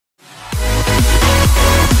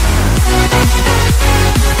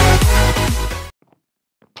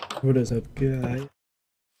What is up, guys?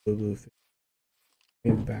 Blue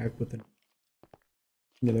came back with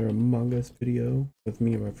another Among Us video with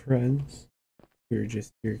me and my friends. We were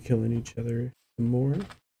just here killing each other some more.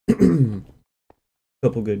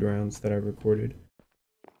 Couple good rounds that I recorded.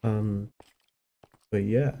 But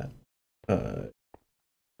yeah, for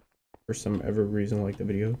some ever reason like the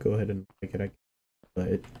video, go ahead and like it.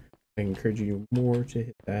 But I encourage you more to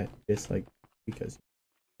hit that dislike because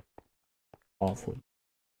it's awful.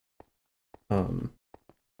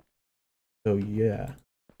 So yeah.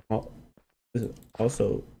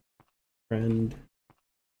 Also, friend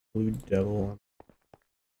Blue Devil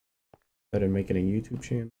started making a YouTube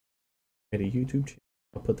channel. Made a YouTube channel.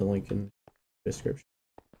 I'll put the link in the description.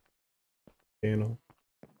 Channel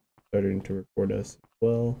starting to record us as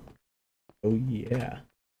well. Oh yeah,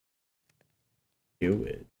 do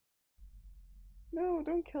it. No,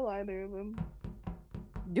 don't kill either of them.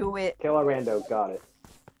 Do it. Kill a rando, got it.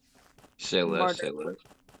 Say less, say less.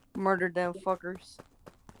 Murder them fuckers.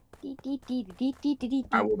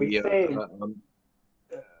 I will be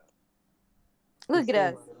Look at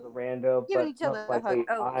us. Rando, Giving but each other most a hug. likely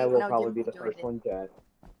Oh, I wait, will no, probably be Jimmy the first joined one dead.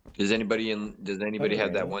 Does anybody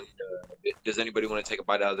have that Okay. one? Does anybody want to take a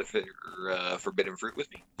bite out of the forbidden fruit with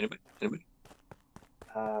me? Anybody?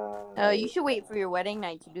 You should wait for your wedding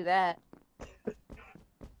night to do that.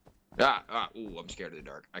 Ooh, I'm scared of the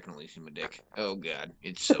dark. I can only see my dick. Oh god,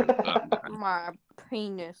 it's so My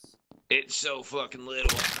penis. it's so fucking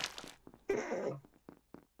little.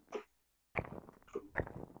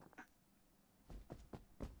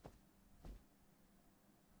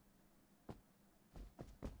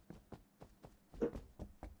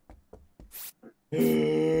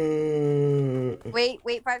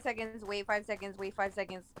 Wait 5 seconds. Wait 5 seconds. Wait 5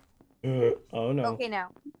 seconds. Oh no. Okay, now.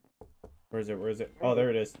 Where is it? Where is it? Oh, there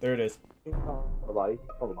it is. There it is. Hold the body.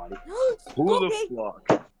 Hold the body. Who Okay. the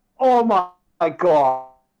fuck? Oh my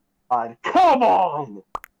god! Come on!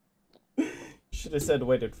 Should have said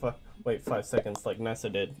wait 5 seconds like Nessa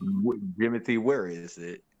did. Jimmothy, where is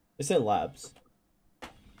it? It's in labs.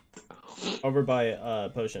 Over by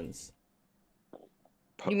potions.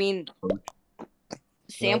 You mean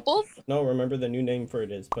samples? No, remember the new name for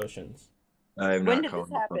it is potions. I have When not did called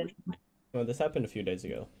this happen? No, this happened a few days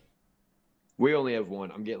ago. We only have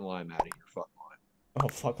one. I'm getting lime out of here. Fuck lime. Oh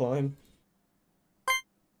fuck lime.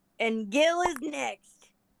 And Gil is next.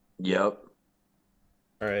 Yep.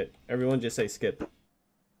 Alright, everyone just say skip.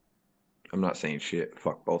 I'm not saying shit.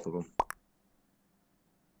 Fuck both of them.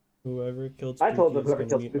 Whoever killed I Spooky told them is whoever gonna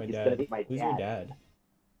killed meet my Spooky's dad. gonna meet my Who's dad. your dad?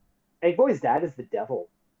 Egg Boy's dad is the devil.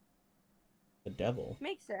 The devil.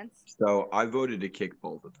 Makes sense. So I voted to kick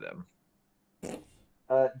both of them.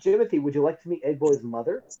 Jimmothy, would you like to meet Egg Boy's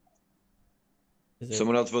mother? Is it...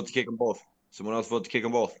 Someone else vote to kick them both. Someone else vote to kick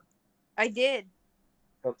them both. I did.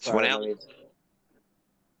 Oh, Someone sorry, else. let me-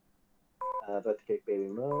 vote to kick Baby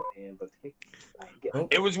Mo and vote to kick. Oh.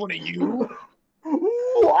 It was one of you.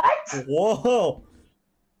 What? Whoa!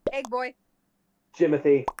 Egg boy.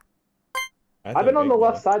 Jimothy, I've been on the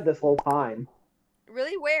left side this whole time.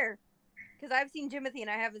 Really? Where? Because I've seen Jimothy and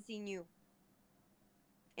I haven't seen you.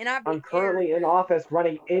 And I'm currently in office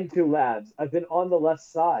running into labs. I've been on the left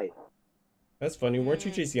side. That's funny. Weren't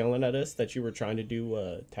you just yelling at us that you were trying to do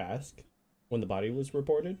a task when the body was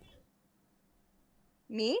reported?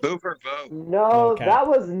 Me? Vote for vote. No, Okay. that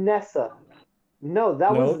was Nessa. No,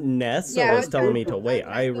 that No, was... Nessa Yeah, I was was telling trying me to- to I was wait.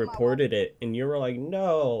 trying I to do my reported it, and you were like,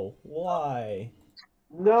 no, why?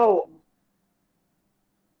 No.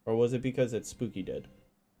 Or was it because it's Spooky dead?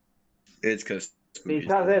 It's because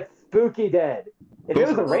Because it's Spooky dead. If it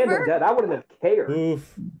was a random dead, I wouldn't have cared.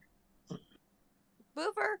 Oof.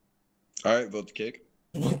 Boofer? All right, vote to kick.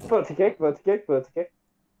 Vote to kick, vote to kick, vote to kick.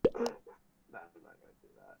 No, I'm not gonna do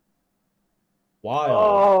that. Wild.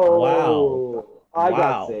 Oh, Wow. I Wow.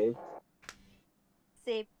 got saved.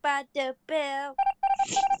 Say by the bell.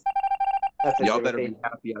 That's it, Y'all better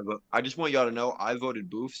Jimothy. be happy. I just want y'all to know I voted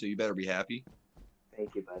Boof, so you better be happy.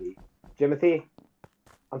 Thank you, buddy. Jimothy,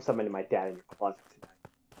 I'm summoning my dad in your closet tonight.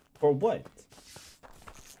 For what?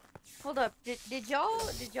 Hold up. Did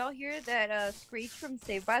y'all hear that Screech from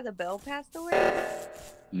Saved by the Bell passed away?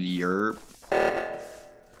 Yerp.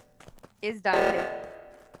 Is Dante.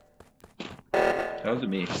 That was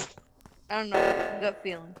me. I don't know. Gut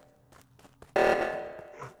feeling.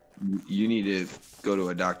 You need to go to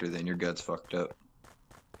a doctor then. Your gut's fucked up.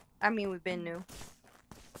 I mean, we've been new.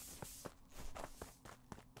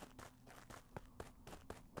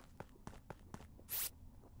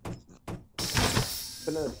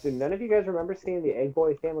 But no, do none of you guys remember seeing the Egg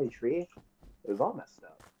Boy family tree? It was all messed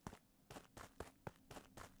up.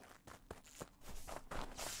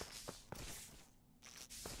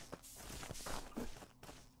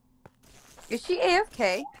 Is she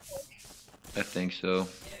AFK? I think so.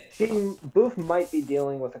 Boof might be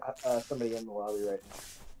dealing with somebody in the lobby right now.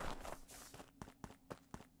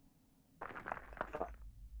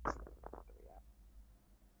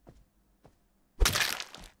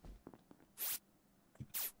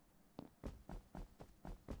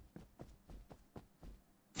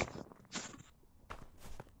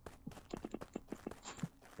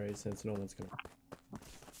 Right, since no one's gonna.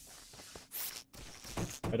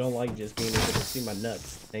 I don't like just being able to see my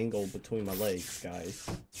nuts dangle between my legs, guys.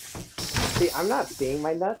 See, I'm not seeing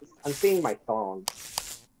my nuts. I'm seeing my thong.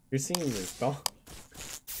 You're seeing your thong.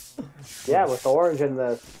 Yeah, with the orange and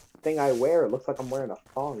the thing I wear, it looks like I'm wearing a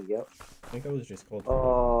thong. Yep. I think I was just called.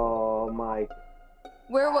 Oh my.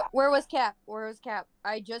 Where was Cap? Where was Cap?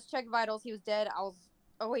 I just checked vitals. He was dead. I was.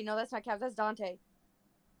 Oh wait, no, that's not Cap. That's Dante.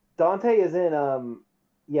 Dante is in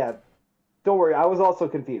yeah. Don't worry, I was also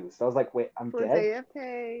confused. I was like, wait, I'm Was dead?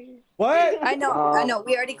 AFK. What? I know. I know.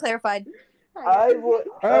 We already clarified. I would.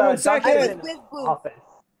 Alright, 1 second. I was Dante's in with Booth. office.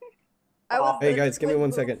 I was. Hey guys, give me with 1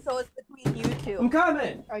 Booth, second. So it's between you two. I'm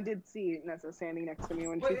coming. I did see Nessa standing next to me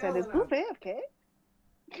when What she said, the "Is hell? Boof AFK?"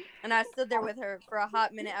 And I stood there with her for a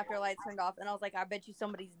hot minute after lights turned off, and I was like, I bet you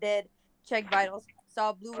somebody's dead. Checked vitals.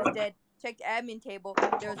 Saw Blue was dead. Checked admin table.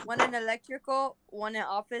 There was one in electrical, one in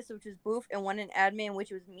office, which was Booth, and one in admin, which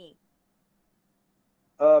was me.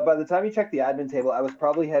 By the time you checked the admin table, I was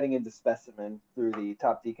probably heading into specimen through the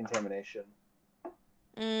top decontamination.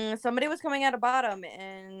 Somebody was coming out of bottom,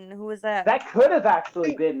 and who was that? That could have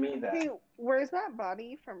actually been me then. Hey, where's that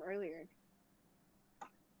body from earlier?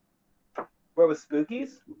 Where was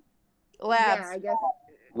Spookies? Labs. Yeah, I guess.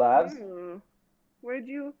 Labs? Where'd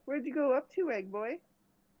you go up to, Egg Boy?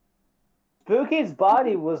 Spooky's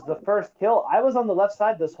body was the first kill. I was on the left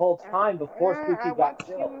side this whole time before Spooky got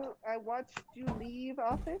killed. I watched you leave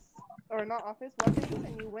office, or not office, weapons,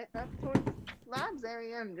 and you went up towards labs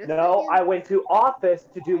area. No, I went to office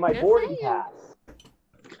to do my Just boarding saying. pass.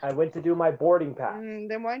 I went to do my boarding pass.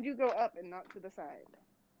 Then why'd you go up and not to the side?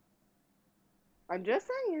 I'm just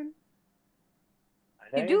saying.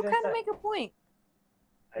 You do kind of make a point.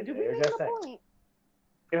 I Do know we you're make just a saying. point?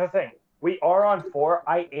 Here's the thing. We are on 4.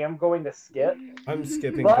 I am going to skip. I'm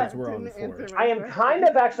skipping But- because we're on Didn't 4. answer my I am question. kind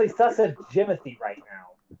of actually sus of Jimmothy right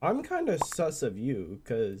now. I'm kind of sus of you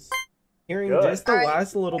because hearing Good. just the Alright,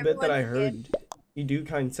 last little bit that I everyone heard, you do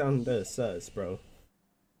kind of sound sus, bro.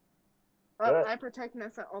 Good. I protect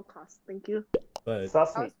Nessa at all costs. Thank you. But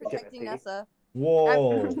Sus I me, was protecting Jimmothy. Nessa.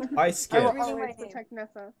 whoa, I I skipped. will Reading my always name. protect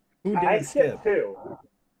Nessa. Who I didn't skip? skipped too.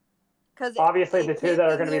 Cause Obviously, the two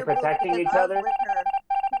that are gonna be protecting each other.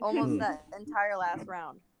 Almost that entire last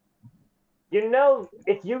round. You know,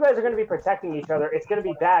 if you guys are going to be protecting each other, it's going to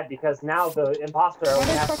be bad because now the imposter only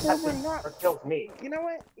has to Motherfucker, we're touch not- or kills me. You know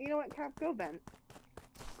what? Cap, go vent.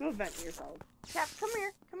 Go vent yourself. Cap, come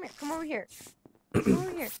here. Come over here. Come over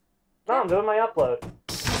here. No, I'm doing my upload.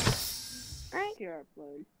 Alright, Here,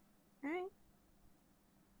 upload. alright.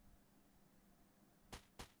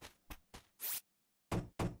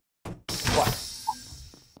 What?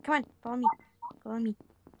 Come on, follow me. Follow me.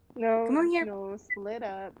 No, Come over here. No, split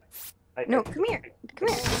up. No, come here. Come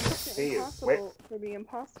here. It's See you. impossible for the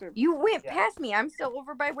imposter. You went Yeah. past me. I'm still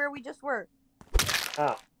over by where we just were.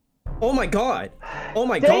 Oh. Oh my god! Oh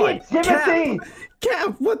my Dang god! it, Jimmothy!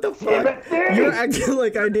 Cap, what the fuck? Jimmothy! You're acting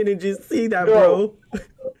like I didn't just see that, No. bro.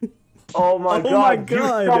 Oh my Oh god, my you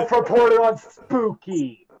God. self-reported on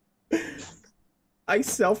Spooky! I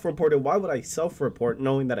self-reported. Why would I self-report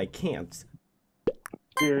knowing that I can't?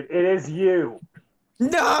 Dude, it is you.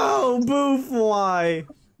 No, Boof, why?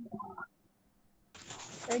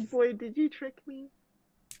 Egg Boy, did you trick me?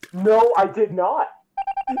 No, I did not.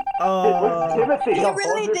 It was Timothy. He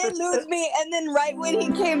really 100%. did lose me, and then right when he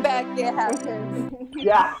came back, it happened. Okay.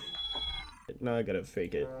 Yeah. Now I gotta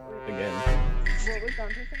fake it again. What was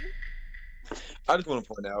Dante saying? I just want to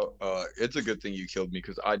point out, it's a good thing you killed me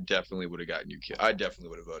because I definitely would have gotten you killed. I definitely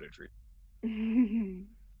would have voted for you.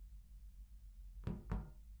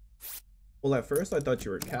 Well, at first I thought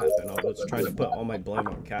you were Cap, and I was trying to put all my blame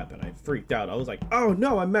on Cap, and I freaked out. I was like, oh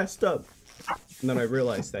no, I messed up. And then I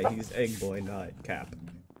realized that he's Egg Boy, not Cap.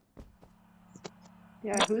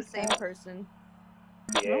 Yeah, It's the who's same that? person.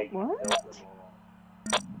 Yeah. What?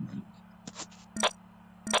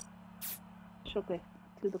 Choke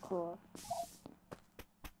to the core.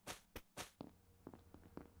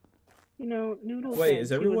 You know, Noodle. Wait, said is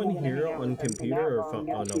she everyone wasn't gonna here hang out on with him for computer that or long, phone?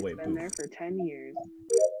 yet Oh, no, she's wait, been Boof. there for 10 years.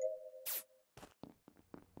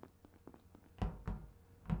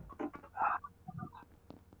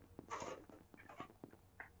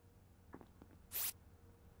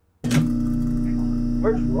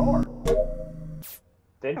 Where's Roar?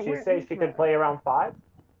 See? Didn't she Where say is she could that? play around 5?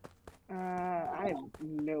 I have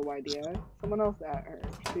no idea. Someone else at her.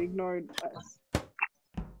 She ignored us.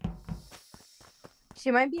 She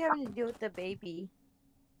might be having to deal with the baby.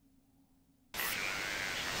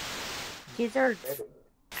 Kids are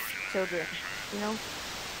children, you know?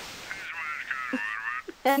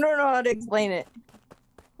 I don't know how to explain it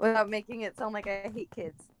without making it sound like I hate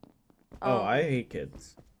kids. Oh, I hate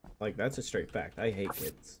kids. Like, that's a straight fact. I hate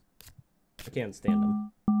kids. I can't stand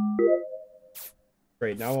them.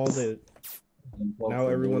 Great, now now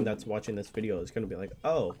everyone that's watching this video is gonna be like,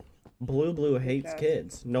 oh, Blue hates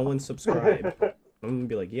kids. No one subscribed. I'm gonna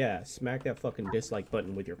be like, yeah, smack that fucking dislike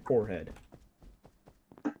button with your forehead.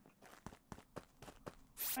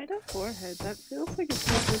 I don't forehead. That feels like it's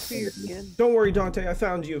not good for your skin. Don't worry, Dante, I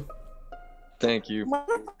found you. Thank you.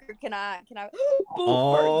 Motherfucker, can I?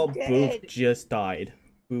 Oh, Boof Boof just died.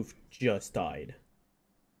 Boof just died.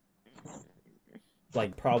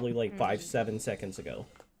 Like, probably like 7 seconds ago.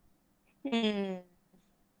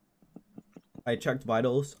 I checked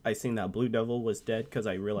vitals. I seen that Blue Devil was dead because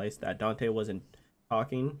I realized that Dante wasn't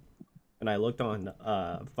talking. And I looked on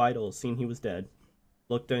vitals, seen he was dead.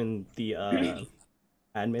 Looked in the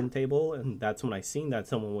admin table, and that's when I seen that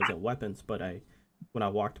someone was at weapons. But when I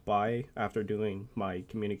walked by after doing my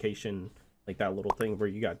communication, like that little thing where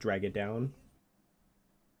you got drag it down,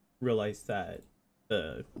 realized that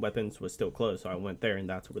the weapons was still closed. So I went there, and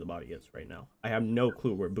that's where the body is right now. I have no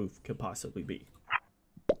clue where Booth could possibly be.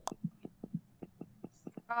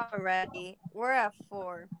 Alrighty, we're at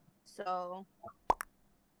 4, so...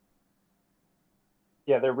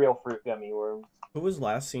 Yeah, they're real fruit gummy worms. Who was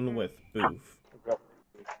last seen with Booth?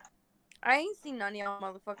 I ain't seen none of y'all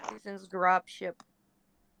motherfuckers since dropship.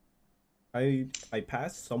 I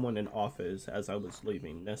passed someone in office as I was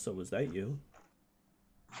leaving. Nessa, was that you?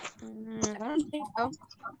 I don't think so.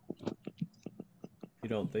 You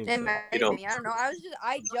don't think It so? might have been. I don't know.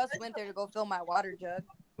 I just went there to go fill my water jug.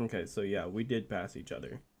 Okay, so yeah, we did pass each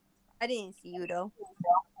other. I didn't see you though.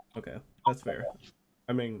 Okay, that's fair.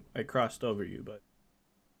 I mean, I crossed over you, but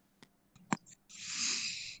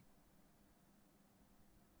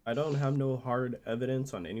I don't have no hard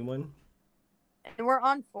evidence on anyone. And we're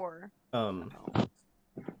on 4.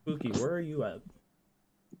 Spooky, where are you at?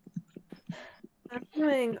 I'm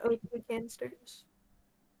doing O2 canisters.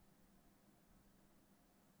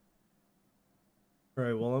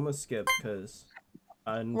 Alright, well, I'm gonna skip because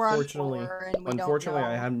Unfortunately,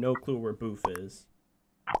 I have no clue where Booth is.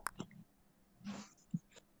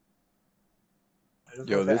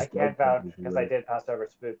 Yo, I can't vouch because I did pass over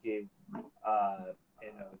Spooky in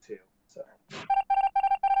O2. So.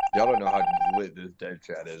 Y'all don't know how lit this dead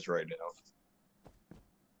chat is right now.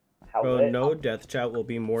 Bro, no death chat will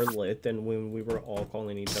be more lit than when we were all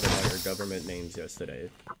calling each other by our government names yesterday.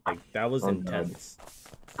 Like, that was intense.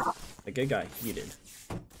 Like, it got heated.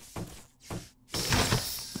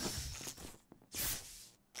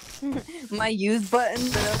 My use button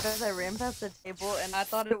lit up as I ran past the table, and I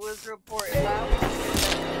thought it was report. And I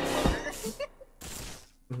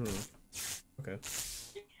was Okay.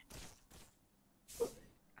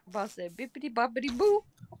 Boss said, bippity boppity boo.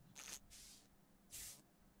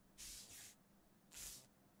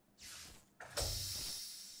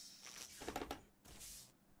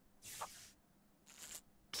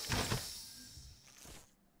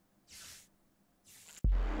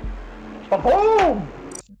 Boom!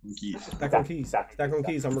 Stack on keys. Stack on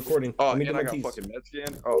keys. I'm recording. Oh, Let me and do I my got keys. fucking med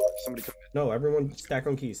scan. Oh, somebody come in. No, everyone stack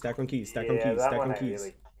on keys. Stack on keys. Stack on keys. Stack on keys. Stack on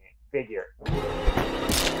keys. Figure.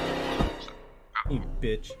 You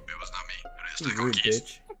bitch. It was not me. It is You stack on rude keys.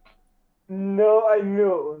 bitch. No, I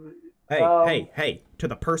knew. Hey, to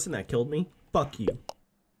the person that killed me, fuck you.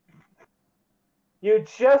 You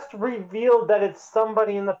just revealed that it's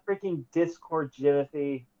somebody in the freaking Discord,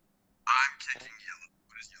 Jimmothy. I'm kicking Yellow.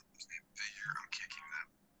 What is Yellow's name? Figure. I'm kicking them.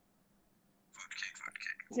 Food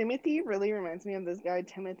cake. Timothy really reminds me of this guy,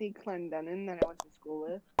 Timothy Clendenin, that I went to school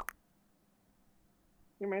with.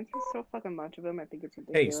 He reminds me so fucking much of him, I think it's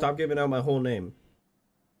ridiculous. Hey, stop giving out my whole name.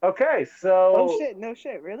 Okay, so... Oh shit, no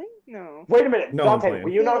shit, really? No. Wait a minute, No, Dante, were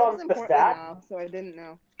you not on the stat? Now, so I didn't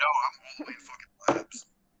know. No, I'm all the way in fucking labs.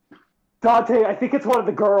 Dante, I think it's one of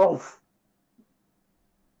the girls.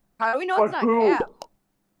 How do we know But it's not who? Cap?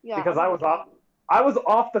 Yeah, Because I was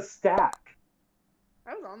off the stack.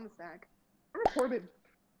 I was on the stack. I reported.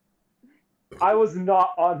 I was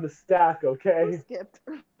not on the stack, I okay? skipped.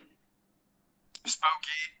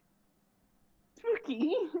 Spooky.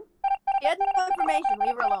 Spooky. She had no information.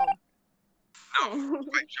 Leave her alone. No,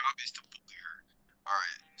 my job is to bully her.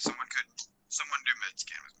 Alright, someone do med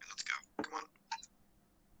scan with me. Let's go. Come on.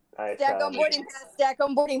 Nice, Stack on boarding pass. Stack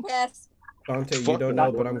on boarding pass. Dante, you Fuck don't no.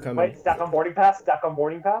 know, but I'm coming. Wait, stack on boarding pass. Stack on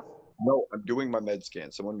boarding pass. No, I'm doing my med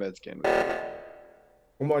scan. Someone med scan me.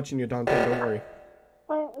 I'm watching you, Dante. Don't worry.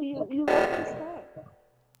 Well, you left the stack.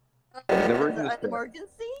 I've never Is even it an stack. emergency?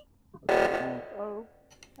 Oh.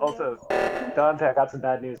 Also, Dante, I got some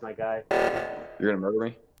bad news, my guy. You're gonna murder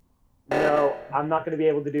me? No, I'm not going to be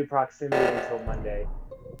able to do proximity until Monday.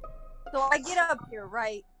 So I get up here,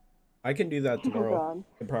 right? I can do that Oh tomorrow. god.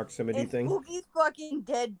 The proximity And thing. Spooky's fucking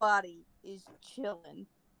dead body is chilling.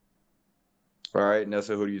 All right,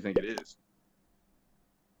 Nessa, who do you think it is?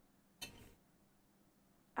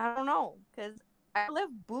 I don't know, cause I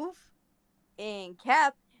left Boof and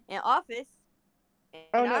Cap in office, and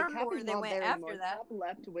Oh I no, don't know Cap where is they not went there after anymore. that. Cap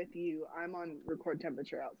left with you. I'm on record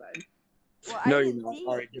temperature outside. Well, No, I you're didn't not. see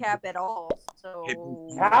All right, give Cap me- at all, Hey, so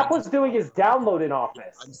Cap was doing his download in I'm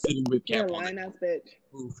office. sitting with You're a Cap on lying the ass bitch.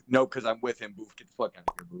 Boof. No, because I'm with him. Boof, get the fuck out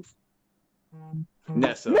of here, Boof.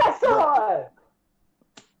 Nessa. Nessa!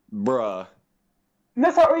 Bruh.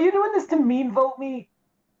 Nessa, are you doing this to meme vote me?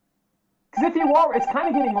 Because if you are, it's kind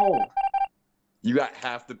of getting old. You got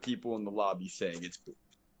half the people in the lobby saying it's Boof.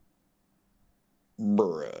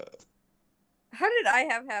 Bruh. how did I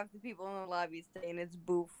have half the people in the lobby saying it's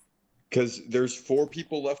Boof? Because there's 4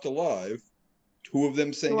 people left alive. 2 of them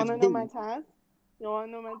You saying want it's to know my Boof. task? You want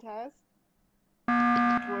to know my task?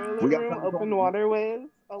 We Boiler got room, time open for- waterways,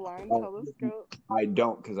 align Oh. telescope. I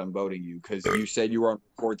don't, because I'm voting you. Because you said you were on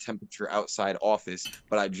record temperature outside office,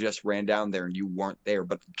 but I just ran down there and you weren't there.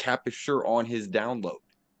 But Cap is sure on his download.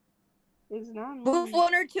 It's not me. Boof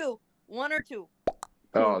 1 or 2, 1 or 2.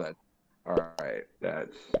 Oh, that's all right.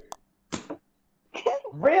 That's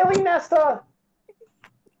Really, Nessa?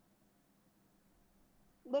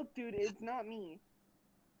 Look, dude, it's not me.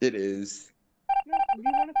 it is. No, do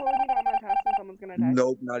you want to forward me on my task and someone's gonna die?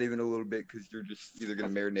 Nope, not even a little bit. Because you're just either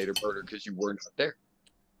gonna marinate or murder because you were not there.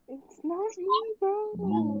 It's not me, bro.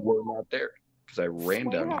 You were not there because I ran When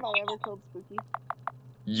down. have I ever killed Spooky?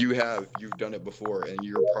 You have. You've done it before, and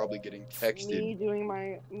you're probably getting texted. Me doing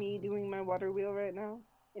my water wheel right now.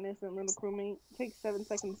 Innocent little crewmate. Takes 7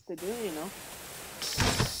 seconds to do, you know.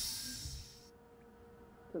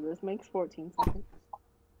 So this makes 14 seconds.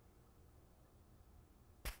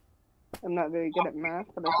 I'm not very good at math,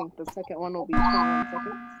 but I think the second one will be 21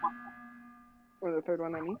 seconds. Or the third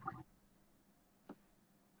one, I mean.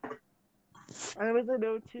 I was an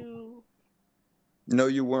O2. No,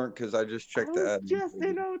 you weren't, because I just I checked the was admin. just table.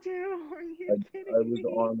 an O2. Are you kidding I was me?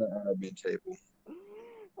 on the admin table.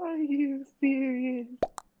 Are you serious?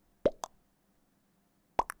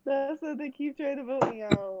 That's what they keep trying to vote me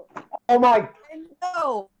out. Oh my...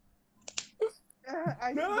 No!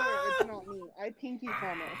 I swear it's not me. I pinky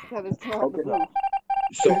promise that it's not Okay. the booth.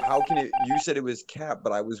 So how can it? You said it was Cap,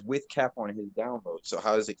 but I was with Cap on his download. So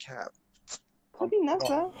how is it Cap? Could be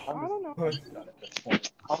Nessa. I don't know.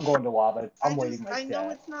 I'm going to lava. I'm waiting my I know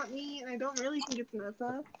stat. it's not me, and I don't really think it's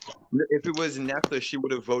Nessa. If it was Nessa, she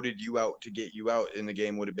would have voted you out to get you out, and the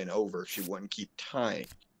game would have been over. She wouldn't keep tying.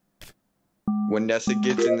 When Nessa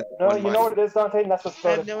gets in, No, you know what it is, Dante? Nessa I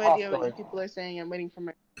started have no idea what you people are saying. I'm waiting for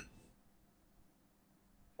my.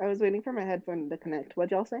 I was waiting for my headphone to connect. What'd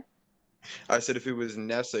y'all say? I said if it was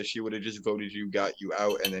Nessa, she would have just voted you, got you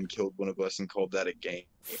out, and then killed one of us and called that a game.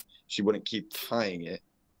 She wouldn't keep tying it.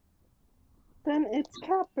 Then it's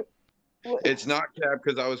Cap. What? It's not Cap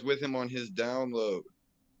because I was with him on his download.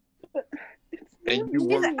 It's And not you She's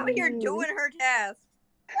weren't. out here me. doing her task.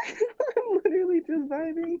 I'm literally just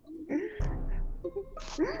vibing.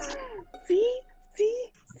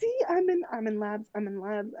 See, I'm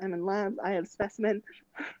in labs. I have specimen.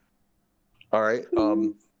 All right.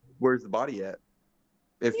 Where's the body at?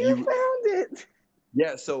 If You found it.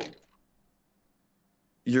 yeah, so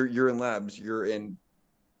you're in labs. You're in.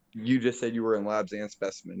 You just said you were in labs and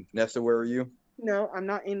specimen. Nessa, where are you? No, I'm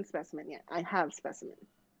not in specimen yet. I have specimen.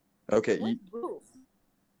 Okay. What's Boof?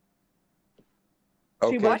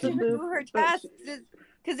 Okay. She Watch wasn't her do Boof, her but tasks.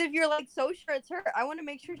 Because if you're like so sure it's her, I want to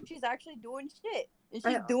make sure she's actually doing shit. And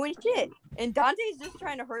she's doing shit. And Dante's just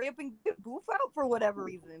trying to hurry up and get Boof out for whatever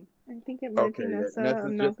reason. I think it might be Nessa.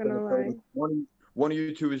 I'm not gonna lie. One of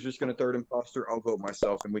you two is just gonna third imposter. I'll vote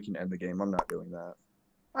myself, and we can end the game. I'm not doing that.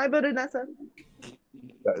 I voted Nessa.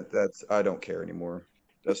 That's I don't care anymore.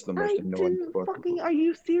 That's the most I annoying didn't fucking. fucking. Are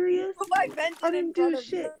you serious? But I vented I in didn't front do of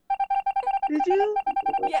shit. you. Did you?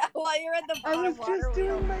 Yeah, while you're at the I bottom was water just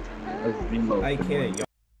wheel. doing my That's task. the most I annoying. can't, y'all.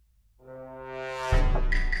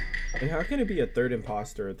 And how can it be a third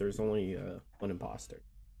imposter if there's only one imposter?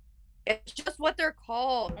 It's just what they're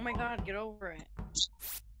called. Oh my god, get over it.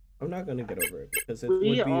 I'm not gonna get over it because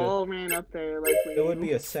We all ran up there like we. it would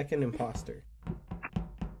be a second imposter.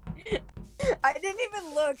 I didn't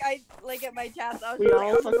even look. I like at my task. I was We just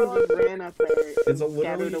all like, fucking I'm just ran up there. It's a and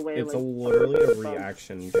scattered literally, away it's a like literally a bugs.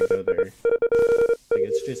 reaction to go there. Like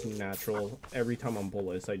it's just natural. Every time I'm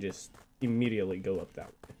bullish, I just immediately go up that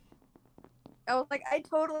way. I was like, I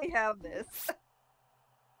totally have this.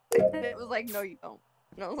 And it was like, no, you don't.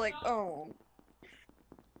 And I was like, oh.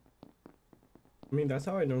 I mean, that's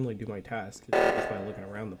how I normally do my task. Just by looking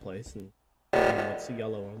around the place and knowing what's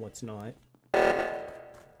yellow and what's not.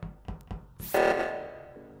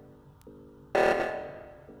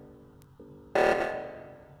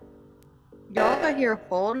 Y'all out here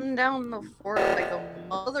holding down the fort like a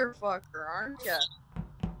motherfucker, aren't ya?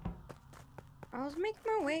 I was making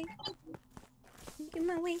my way. Making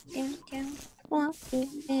my way downtown.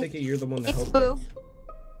 Think you're the one that It's helped. Boof.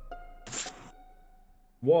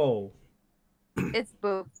 Whoa. It's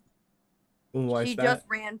Boof. Why's She that? just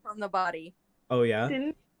ran from the body. Oh yeah?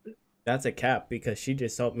 Didn't That's a cap because she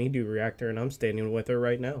just helped me do reactor and I'm standing with her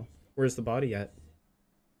right now. Where's the body at?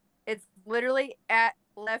 It's literally at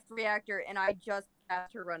left reactor, and I just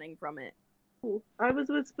passed her running from it. I was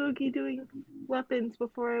with Spooky doing weapons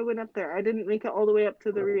before I went up there. I didn't make it all the way up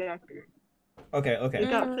to the reactor. Okay, It okay.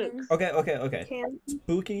 got fixed. Okay. Can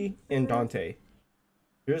Spooky and Dante.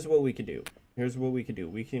 Here's what we could do.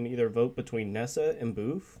 We can either vote between Nessa and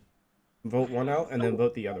Boof, vote one out, and then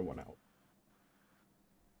vote the other one out.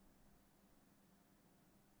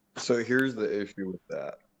 So here's the issue with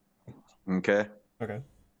that. Okay? Okay.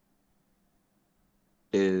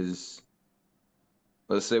 Is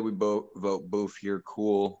let's say we both vote Boof here,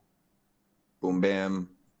 cool. Boom bam.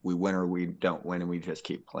 We win or we don't win and we just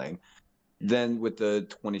keep playing. Then with the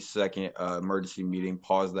 20-second emergency meeting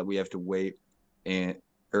pause that we have to wait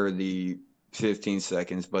or the 15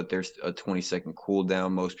 seconds, but there's a 20-second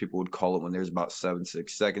cooldown. Most people would call it when there's about 7-6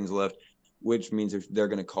 seconds left, which means if they're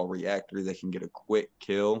going to call reactor, they can get a quick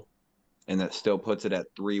kill, and that still puts it at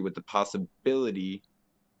 3 with the possibility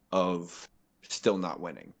of still not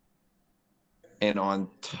winning. And on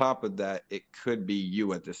top of that, it could be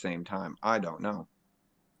you at the same time. I don't know.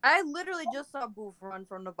 I literally just saw Boof run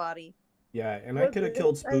from the body. Yeah, and I But could have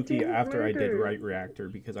killed I Spooky didn't after I did murder. right reactor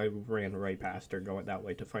because I ran right past her going that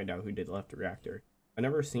way to find out who did left reactor. I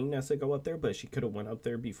never seen Nessa go up there, but she could have went up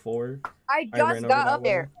there before. I I just ran over got that up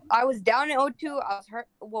there. way. I was down in O2. I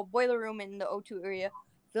was boiler room in the O2 area,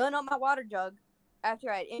 filling up my water jug after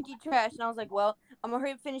I had emptied trash, and I was like, well, I'm gonna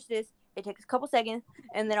hurry up finish this. It takes a couple seconds,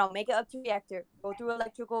 and then I'll make it up to reactor. Go through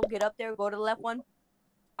electrical, get up there, go to the left one.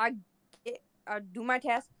 I do my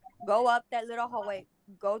task, go up that little hallway,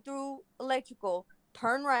 go through electrical,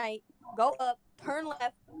 turn right, go up, turn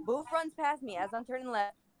left. Boof runs past me as I'm turning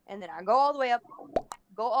left, and then I go all the way up,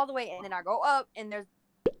 and then I go up, and there's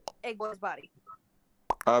Egg Boy's body.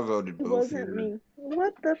 I voted It Boof wasn't here. me.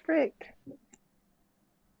 What the frick?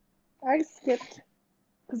 I skipped.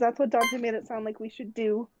 Because that's what Dante made it sound like we should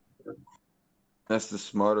do. That's the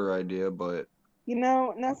smarter idea, but You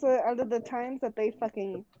know, Nessa, out of the times that they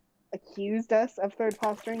fucking accused us of third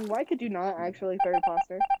posturing, why could you not actually third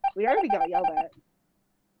poster? We already got yelled at.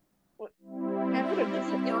 I would have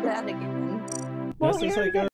just yelled at again. Well, Nessa's we like already